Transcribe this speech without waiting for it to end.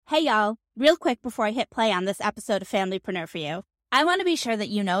Hey y'all, real quick before I hit play on this episode of Familypreneur for you, I want to be sure that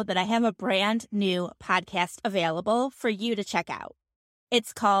you know that I have a brand new podcast available for you to check out.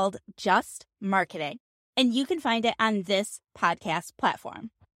 It's called Just Marketing, and you can find it on this podcast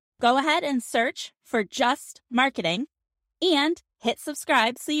platform. Go ahead and search for Just Marketing and hit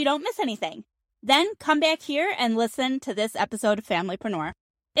subscribe so you don't miss anything. Then come back here and listen to this episode of Familypreneur.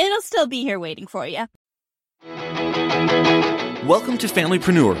 It'll still be here waiting for you. Welcome to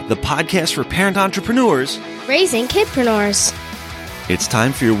Familypreneur, the podcast for parent entrepreneurs raising kidpreneurs. It's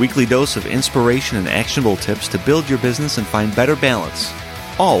time for your weekly dose of inspiration and actionable tips to build your business and find better balance,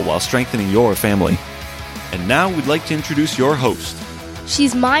 all while strengthening your family. And now we'd like to introduce your host.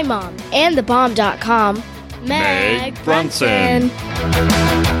 She's my mom and thebomb.com, Meg Brunson.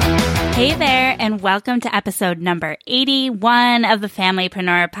 Hey there, and welcome to episode number 81 of the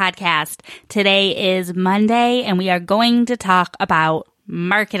Familypreneur podcast. Today is Monday, and we are going to talk about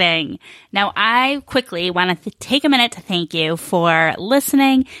marketing. Now, I quickly want to take a minute to thank you for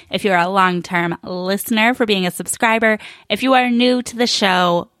listening. If you're a long-term listener, for being a subscriber. If you are new to the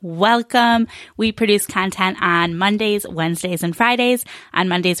show, welcome. We produce content on Mondays, Wednesdays, and Fridays. On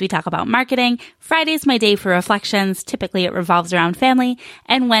Mondays, we talk about marketing. Friday's my day for reflections. Typically, it revolves around family.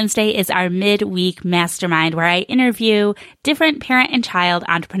 And Wednesday is our midweek mastermind where I interview different parent and child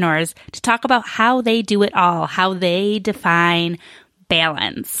entrepreneurs to talk about how they do it all, how they define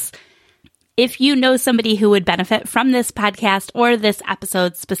balance. If you know somebody who would benefit from this podcast or this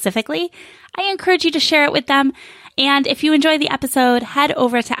episode specifically, I encourage you to share it with them. And if you enjoy the episode, head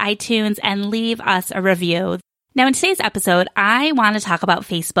over to iTunes and leave us a review. Now, in today's episode, I want to talk about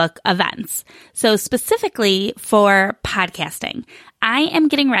Facebook events. So specifically for podcasting, I am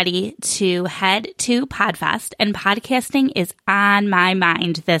getting ready to head to PodFest, and podcasting is on my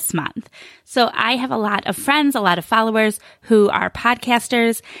mind this month. So I have a lot of friends, a lot of followers who are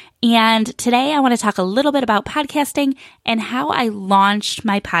podcasters. And today I want to talk a little bit about podcasting and how I launched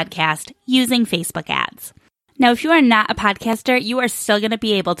my podcast using Facebook ads. Now, if you are not a podcaster, you are still going to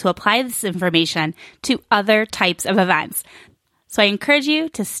be able to apply this information to other types of events. So I encourage you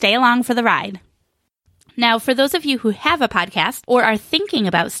to stay along for the ride. Now, for those of you who have a podcast or are thinking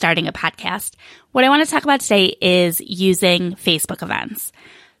about starting a podcast, what I want to talk about today is using Facebook events.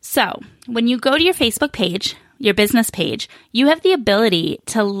 So when you go to your Facebook page, your business page, you have the ability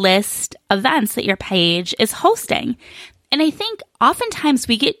to list events that your page is hosting. And I think oftentimes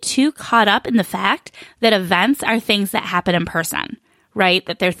we get too caught up in the fact that events are things that happen in person, right?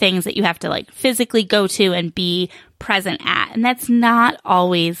 That they're things that you have to physically go to and be present at. And that's not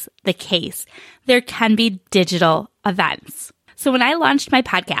always the case. There can be digital events. So when I launched my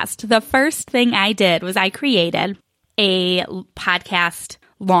podcast, the first thing I did was I created a podcast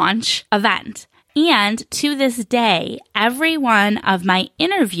launch event. And to this day, every one of my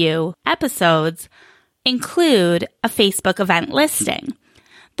interview episodes include a Facebook event listing.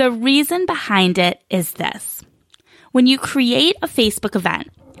 The reason behind it is this. When you create a Facebook event,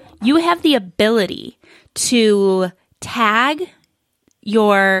 you have the ability to tag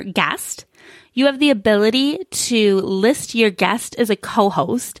your guest. You have the ability to list your guest as a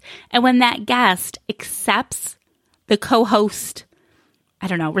co-host. And when that guest accepts the co-host,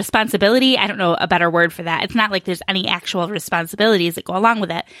 responsibility. I don't know a better word for that. It's not like there's any actual responsibilities that go along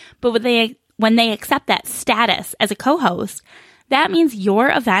with it. But when they accept that status as a co-host, that means your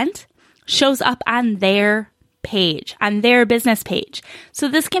event shows up on their page, on their business page. So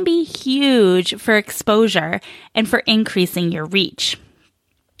this can be huge for exposure and for increasing your reach.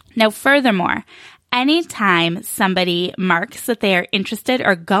 Now, furthermore, anytime somebody marks that they are interested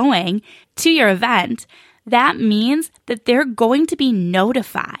or going to your event, that means that they're going to be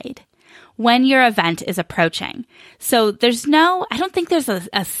notified when your event is approaching. So I don't think there's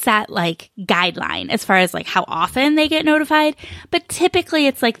a set guideline as far as how often they get notified, but typically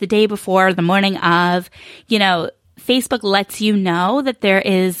it's the day before or the morning of. Facebook lets you know that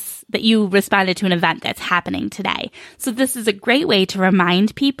that you responded to an event that's happening today. So this is a great way to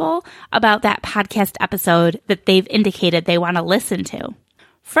remind people about that podcast episode that they've indicated they want to listen to.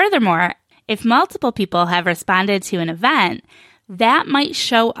 Furthermore, if multiple people have responded to an event, that might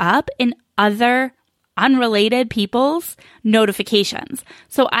show up in other unrelated people's notifications.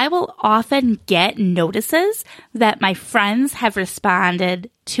 So I will often get notices that my friends have responded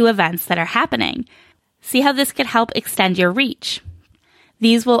to events that are happening. See how this could help extend your reach.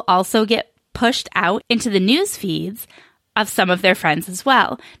 These will also get pushed out into the news feeds of some of their friends as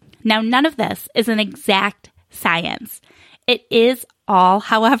well. Now, none of this is an exact science. It is all,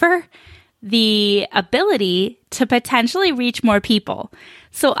 however, the ability to potentially reach more people.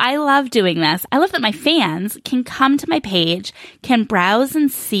 So I love doing this. I love that my fans can come to my page, can browse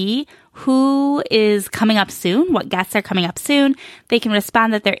and see who is coming up soon, what guests are coming up soon. They can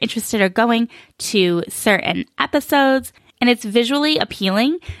respond that they're interested or going to certain episodes. And it's visually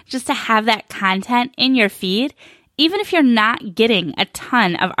appealing just to have that content in your feed, even if you're not getting a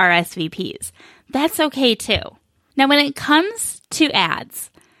ton of RSVPs. That's okay too. Now, when it comes to ads,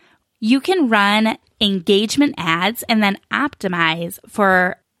 you can run engagement ads and then optimize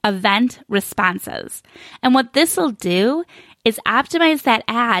for event responses. And what this will do is optimize that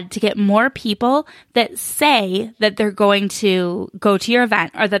ad to get more people that say that they're going to go to your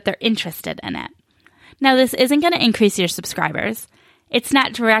event or that they're interested in it. Now, this isn't going to increase your subscribers. It's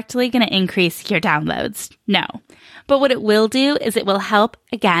not directly going to increase your downloads. No. But what it will do is it will help,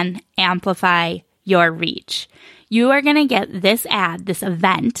 again, amplify your reach. You are going to get this ad, this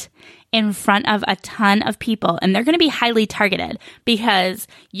event, in front of a ton of people, and they're going to be highly targeted because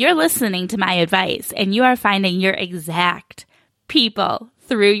you're listening to my advice and you are finding your exact people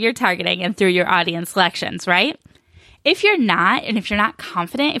through your targeting and through your audience selections, right? If you're not, and if you're not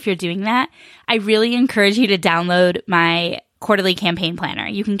confident if you're doing that, I really encourage you to download my quarterly campaign planner.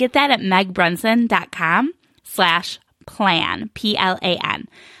 You can get that at megbrunson.com/plan, Plan.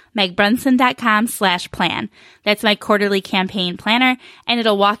 megbrunson.com/plan. That's my quarterly campaign planner, and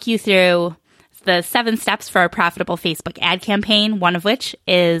it'll walk you through the 7 steps for a profitable Facebook ad campaign, one of which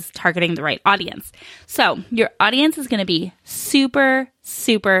is targeting the right audience. So your audience is going to be super,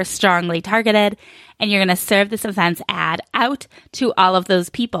 super strongly targeted, and you're going to serve this events ad out to all of those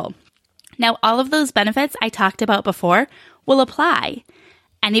people. Now, all of those benefits I talked about before will apply.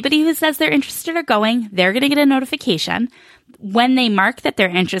 Anybody who says they're interested or going, they're going to get a notification. When they mark that they're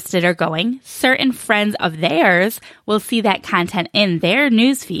interested or going, certain friends of theirs will see that content in their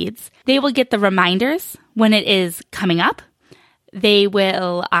news feeds. They will get the reminders when it is coming up. They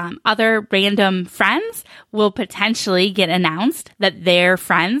will, other random friends will potentially get announced that their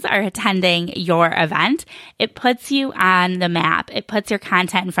friends are attending your event. It puts you on the map. It puts your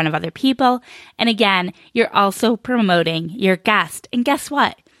content in front of other people. And again, you're also promoting your guest. And guess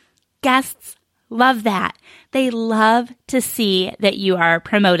what? Guests love that. They love to see that you are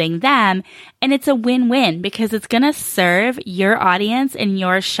promoting them. And it's a win-win because it's going to serve your audience and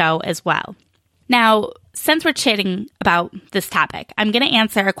your show as well. Now, since we're chatting about this topic, I'm going to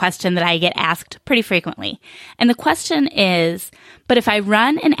answer a question that I get asked pretty frequently. And the question is, but if I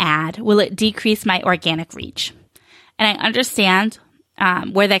run an ad, will it decrease my organic reach? And I understand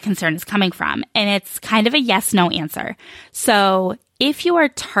where that concern is coming from. And it's kind of a yes-no answer. So if you are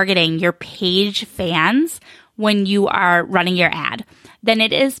targeting your page fans when you are running your ad, then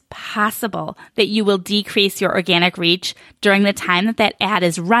it is possible that you will decrease your organic reach during the time that that ad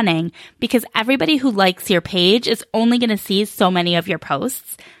is running because everybody who likes your page is only going to see so many of your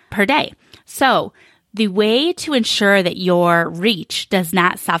posts per day. So the way to ensure that your reach does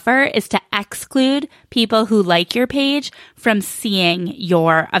not suffer is to exclude people who like your page from seeing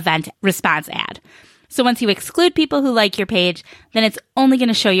your event response ad. So once you exclude people who like your page, then it's only going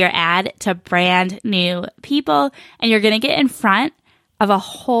to show your ad to brand new people, and you're going to get in front of a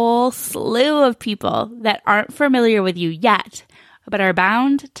whole slew of people that aren't familiar with you yet, but are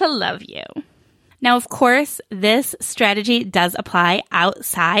bound to love you. Now, of course, this strategy does apply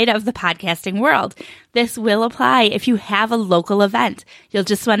outside of the podcasting world. This will apply if you have a local event. You'll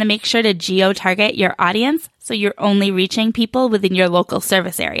just want to make sure to geo-target your audience so you're only reaching people within your local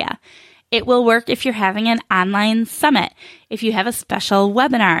service area. It will work if you're having an online summit, if you have a special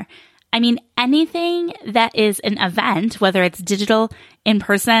webinar. I mean, anything that is an event, whether it's digital, in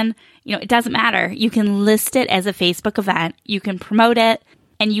person, it doesn't matter. You can list it as a Facebook event, you can promote it,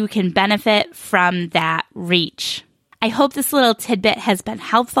 and you can benefit from that reach. I hope this little tidbit has been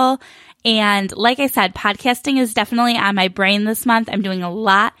helpful. And like I said, podcasting is definitely on my brain this month. I'm doing a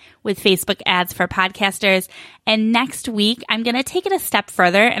lot with Facebook ads for podcasters. And next week, I'm going to take it a step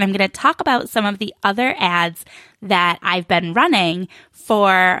further and I'm going to talk about some of the other ads that I've been running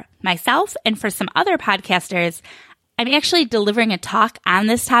for myself and for some other podcasters. I'm actually delivering a talk on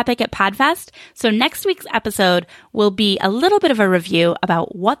this topic at PodFest. So next week's episode will be a little bit of a review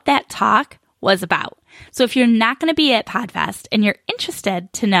about what that talk was about. So if you're not going to be at PodFest and you're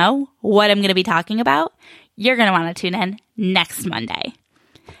interested to know what I'm going to be talking about, you're going to want to tune in next Monday.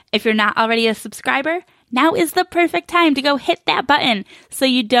 If you're not already a subscriber, now is the perfect time to go hit that button so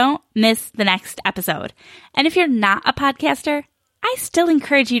you don't miss the next episode. And if you're not a podcaster, I still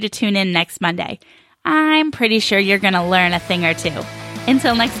encourage you to tune in next Monday. I'm pretty sure you're going to learn a thing or two.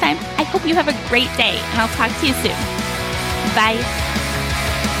 Until next time, I hope you have a great day, and I'll talk to you soon. Bye.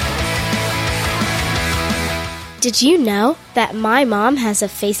 Did you know that my mom has a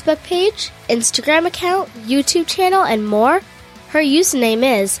Facebook page, Instagram account, YouTube channel, and more? Her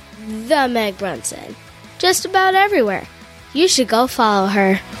username is The Meg Brunson. Just about everywhere. You should go follow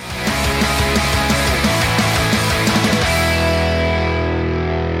her.